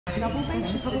Hi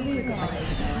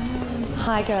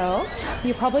girls,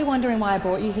 you're probably wondering why I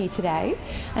brought you here today,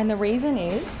 and the reason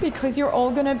is because you're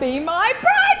all gonna be my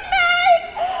bridesmaids!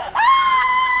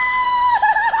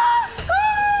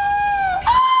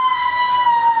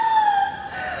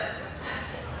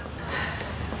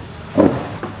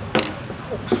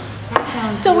 That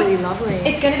sounds really lovely.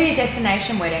 It's gonna be a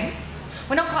destination wedding.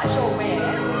 We're not quite sure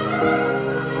where.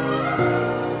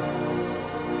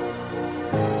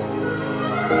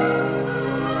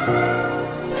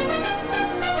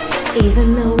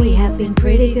 Even though we have been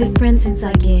pretty good friends since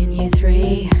like in year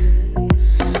 3,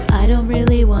 I don't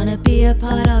really wanna be a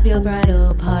part of your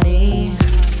bridal party.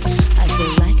 I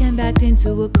feel like I'm backed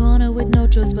into a corner with no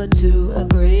choice but to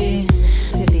agree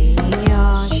To be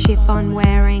your chiffon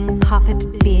wearing puppet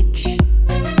bitch.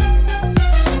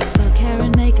 Fuck hair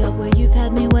and makeup where you've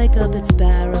had me wake up at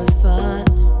Sparrow's fart.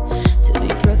 To be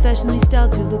professionally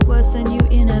styled to look worse than you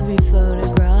in every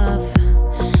photograph.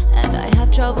 And I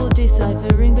have trouble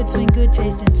deciphering between good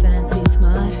taste and fancy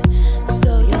smart.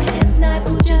 So your hands night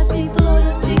will just be full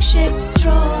of dick-shaped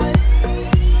straws.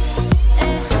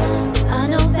 I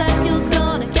know that you're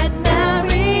gonna get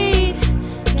married.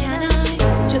 Can I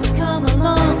just come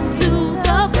along to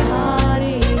the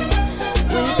party?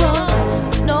 We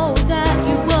both know that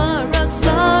you were a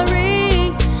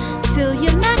slurry till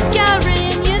you met Gary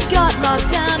and you got locked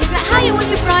down. Is that how you want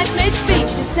your bridesmaid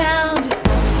speech to sound?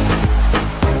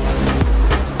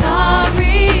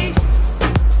 Sorry.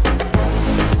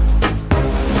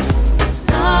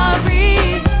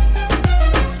 Sorry.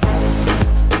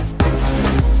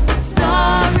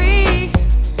 Sorry.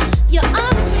 You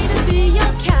asked me to be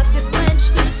your captive wench,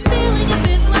 but it's feeling a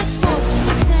bit like forced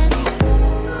consent.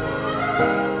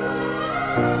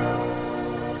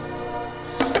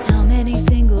 How many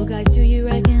single guys do you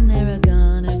reckon there are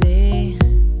gonna be?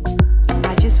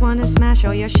 I just wanna smash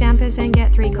all your champers and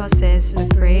get 3 courses for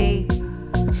free.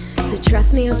 So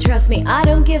trust me, oh trust me, I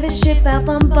don't give a shit about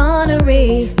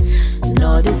bombonery.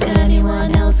 Nor does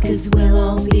anyone else, cause we'll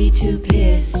all be too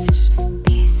pissed.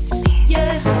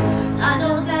 Yeah, I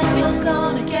know that you're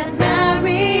gonna get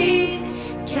married.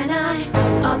 Can I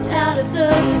opt out of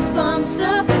the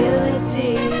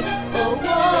responsibility? Oh,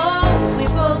 whoa, we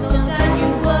both know that you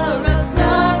were a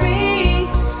sorry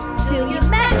till you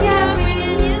met Gary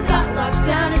and you got locked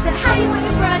down. Is that how you want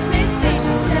your bridesmaid speech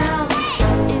to sound?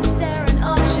 Is there an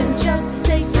option just to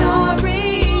say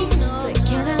sorry? But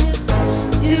can I just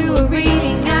do a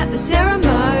reading at the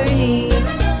ceremony?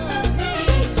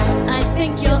 I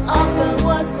think your offer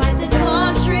was quite the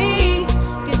contrary,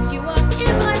 cause you asked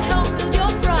if I'd help build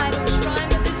your bridal shrine,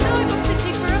 but there's no box to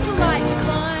tick for a polite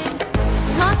decline.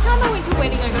 Last time I went to a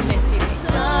wedding, I got messy.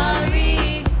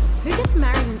 Sorry. Who gets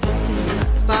married in Eastern Europe?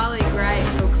 Barley, great,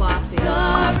 real classy.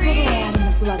 Sorry. I'm the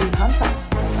bloody hunter,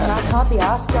 and I can't be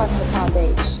asked driving to Palm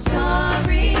Beach.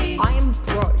 Sorry. I am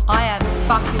broke. I am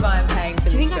fucked if I am paying for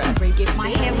Do you this think I can dress. re-gift My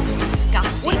this? hair looks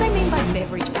disgusting. What do they mean by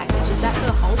beverage package? Is that for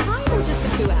the whole time or just for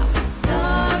 2 hours?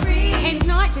 Sorry. Hen's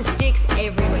night, just dicks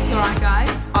everywhere. It's alright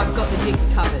guys, I've got the dicks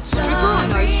covered. Stripper or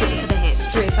no stripper for the head?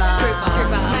 Stripper.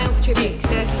 Stripper. Male stripper. Dick,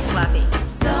 turkey slappy.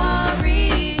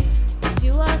 Sorry. Cause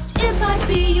you asked if I'd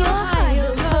be your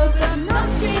higher low, but I'm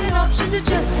not seeing an option to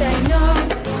just say no.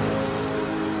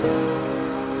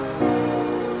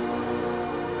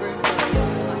 Groom's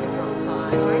like a drunk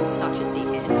pie. Groom's such